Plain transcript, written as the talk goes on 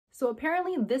So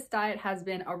apparently this diet has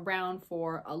been around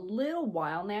for a little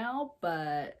while now,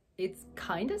 but it's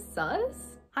kind of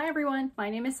sus. Hi everyone,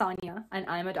 my name is Sonia and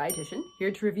I'm a dietitian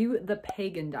here to review the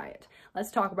Pegan Diet.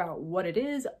 Let's talk about what it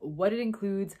is, what it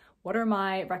includes, what are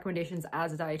my recommendations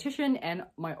as a dietitian, and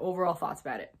my overall thoughts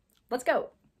about it. Let's go.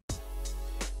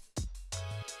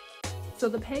 So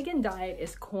the Pegan Diet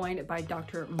is coined by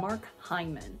Dr. Mark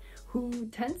Hyman, who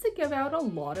tends to give out a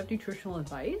lot of nutritional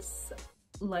advice,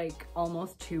 like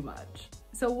almost too much.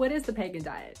 So what is the Pegan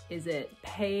Diet? Is it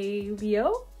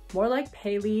paleo? More like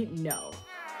paleo.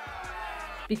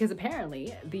 Because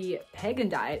apparently the Pegan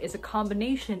Diet is a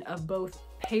combination of both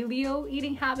paleo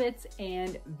eating habits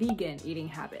and vegan eating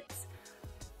habits.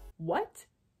 What?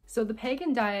 So the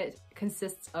Pegan Diet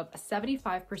consists of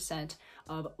 75%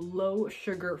 of low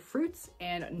sugar fruits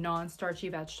and non-starchy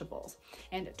vegetables,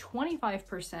 and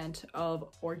 25% of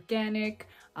organic,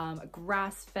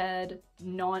 grass-fed,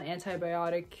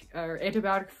 non-antibiotic or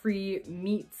antibiotic-free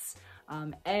meats,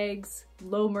 eggs,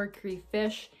 low mercury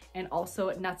fish, and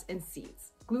also nuts and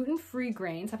seeds. Gluten-free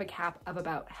grains have a cap of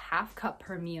about ½ cup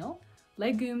per meal.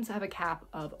 Legumes have a cap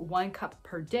of 1 cup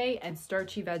per day, and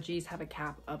starchy veggies have a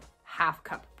cap of ½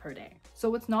 cup per day. So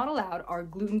what's not allowed are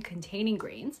gluten-containing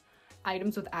grains,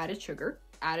 items with added sugar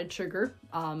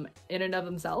in and of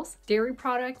themselves, dairy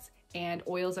products, and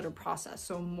oils that are processed.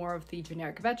 So more of the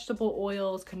generic vegetable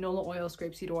oils, canola oils,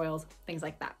 grapeseed oils, things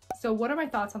like that. So what are my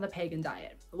thoughts on the Pegan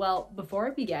Diet? Well, before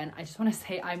I begin, I just want to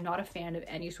say I'm not a fan of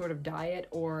any sort of diet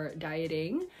or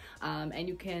dieting, and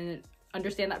you can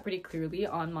understand that pretty clearly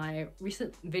on my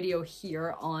recent video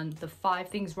here on the 5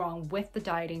 things wrong with the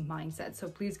dieting mindset. So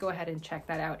please go ahead and check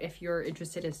that out if you're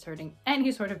interested in starting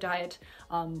any sort of diet,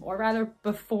 or rather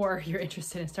before you're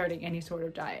interested in starting any sort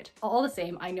of diet. All the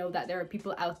same, I know that there are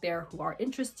people out there who are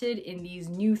interested in these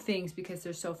new things because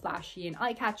they're so flashy and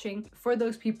eye-catching. For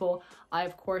those people, I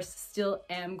of course still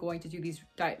am going to do these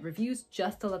diet reviews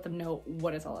just to let them know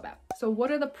what it's all about. So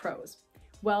what are the pros?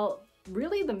 Well,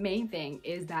 really the main thing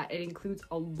is that it includes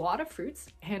a lot of fruits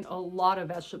and a lot of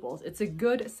vegetables. It's a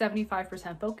good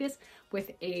 75% focus with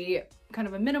a kind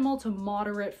of a minimal to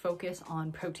moderate focus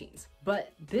on proteins.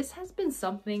 But this has been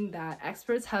something that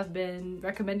experts have been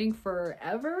recommending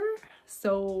forever.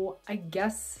 So I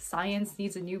guess science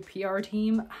needs a new PR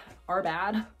team. Are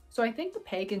bad. So I think the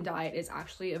Pegan Diet is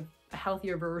actually a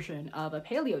healthier version of a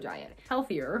paleo diet.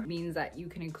 Healthier means that you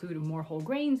can include more whole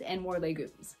grains and more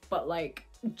legumes, but like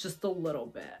just a little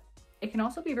bit. It can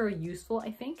also be very useful,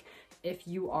 I think, if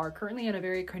you are currently in a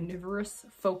very carnivorous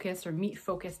focused or meat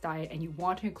focused diet and you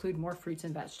want to include more fruits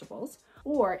and vegetables.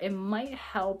 Or it might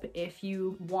help if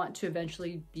you want to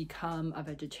eventually become a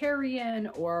vegetarian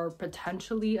or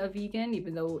potentially a vegan,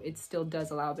 even though it still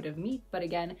does allow a bit of meat. But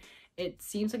again, it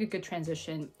seems like a good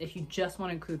transition if you just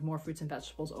want to include more fruits and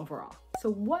vegetables overall.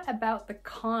 So what about the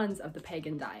cons of the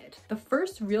Pegan Diet? The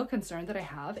first real concern that I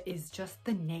have is just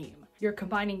the name. You're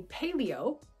combining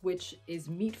paleo, which is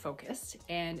meat focused,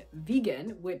 and vegan,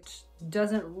 which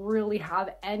doesn't really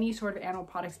have any sort of animal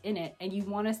products in it, and you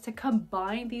want us to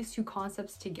combine these two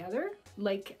concepts together?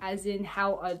 Like as in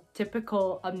how a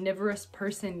typical omnivorous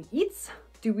person eats?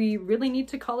 Do we really need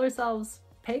to call ourselves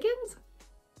pagans?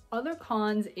 Other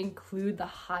cons include the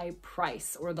high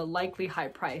price, or the likely high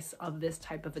price of this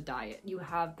type of a diet. You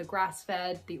have the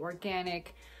grass-fed, the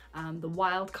organic, the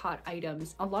wild-caught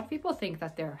items. A lot of people think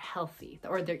that they're healthy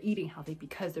or they're eating healthy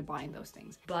because they're buying those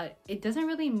things, but it doesn't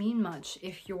really mean much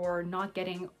if you're not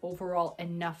getting overall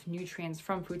enough nutrients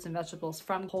from fruits and vegetables,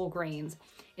 from whole grains,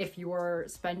 if you're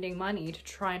spending money to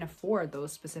try and afford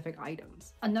those specific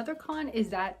items. Another con is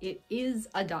that it is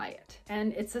a diet,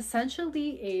 and it's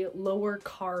essentially a lower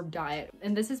carb diet.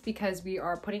 And this is because we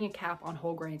are putting a cap on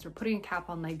whole grains, we're putting a cap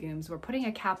on legumes, we're putting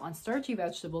a cap on starchy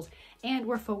vegetables, and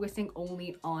we're focusing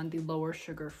only on the lower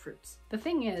sugar fruits. The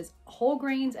thing is, whole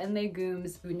grains and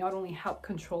legumes do not only help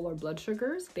control our blood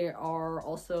sugars, they are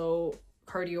also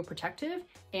cardioprotective,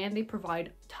 and they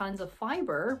provide tons of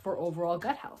fiber for overall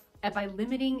gut health. And by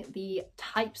limiting the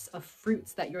types of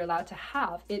fruits that you're allowed to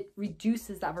have, it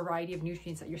reduces that variety of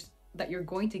nutrients that you're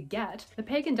going to get. The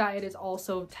Pegan Diet is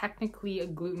also technically a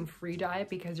gluten-free diet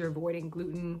because you're avoiding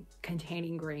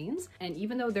gluten-containing grains. And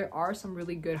even though there are some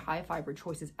really good high fiber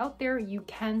choices out there, you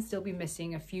can still be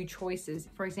missing a few choices.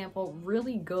 For example,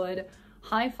 really good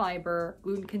high fiber,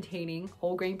 gluten-containing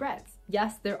whole grain breads.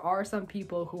 Yes, there are some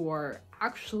people who are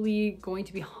actually going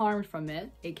to be harmed from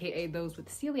it, aka those with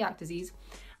celiac disease,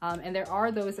 And there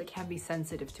are those that can be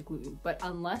sensitive to gluten, but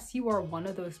unless you are one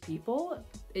of those people,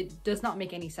 it does not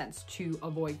make any sense to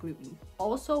avoid gluten.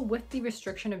 Also, with the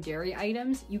restriction of dairy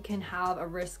items, you can have a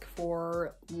risk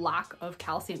for lack of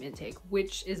calcium intake,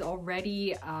 which is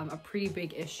already a pretty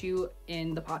big issue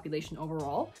in the population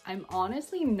overall. I'm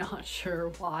honestly not sure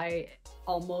why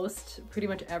almost pretty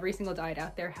much every single diet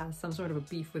out there has some sort of a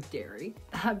beef with dairy.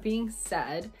 That being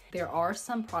said, there are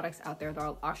some products out there, there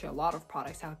are actually a lot of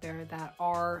products out there that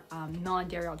are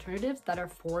non-dairy alternatives that are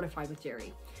fortified with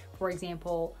dairy. For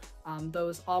example,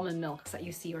 those almond milks that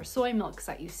you see or soy milks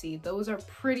that you see, those are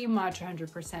pretty much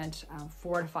 100%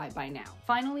 fortified by now.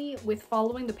 Finally, with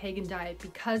following the Pegan diet,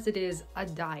 because it is a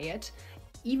diet,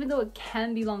 even though it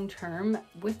can be long-term,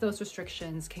 with those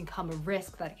restrictions can come a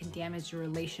risk that it can damage your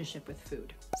relationship with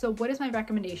food. So what is my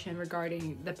recommendation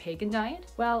regarding the Pegan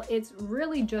diet? Well, it's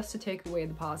really just to take away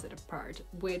the positive part,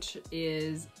 which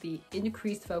is the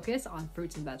increased focus on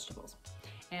fruits and vegetables.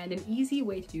 And an easy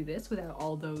way to do this without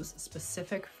all those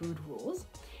specific food rules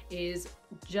is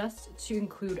just to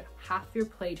include half your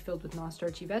plate filled with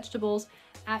non-starchy vegetables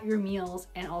at your meals,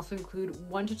 and also include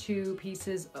 1 to 2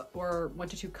 pieces or 1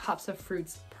 to 2 cups of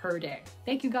fruits per day.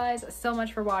 Thank you guys so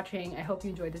much for watching. I hope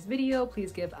you enjoyed this video.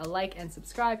 Please give a like and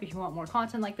subscribe if you want more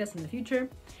content like this in the future.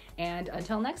 And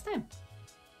until next time.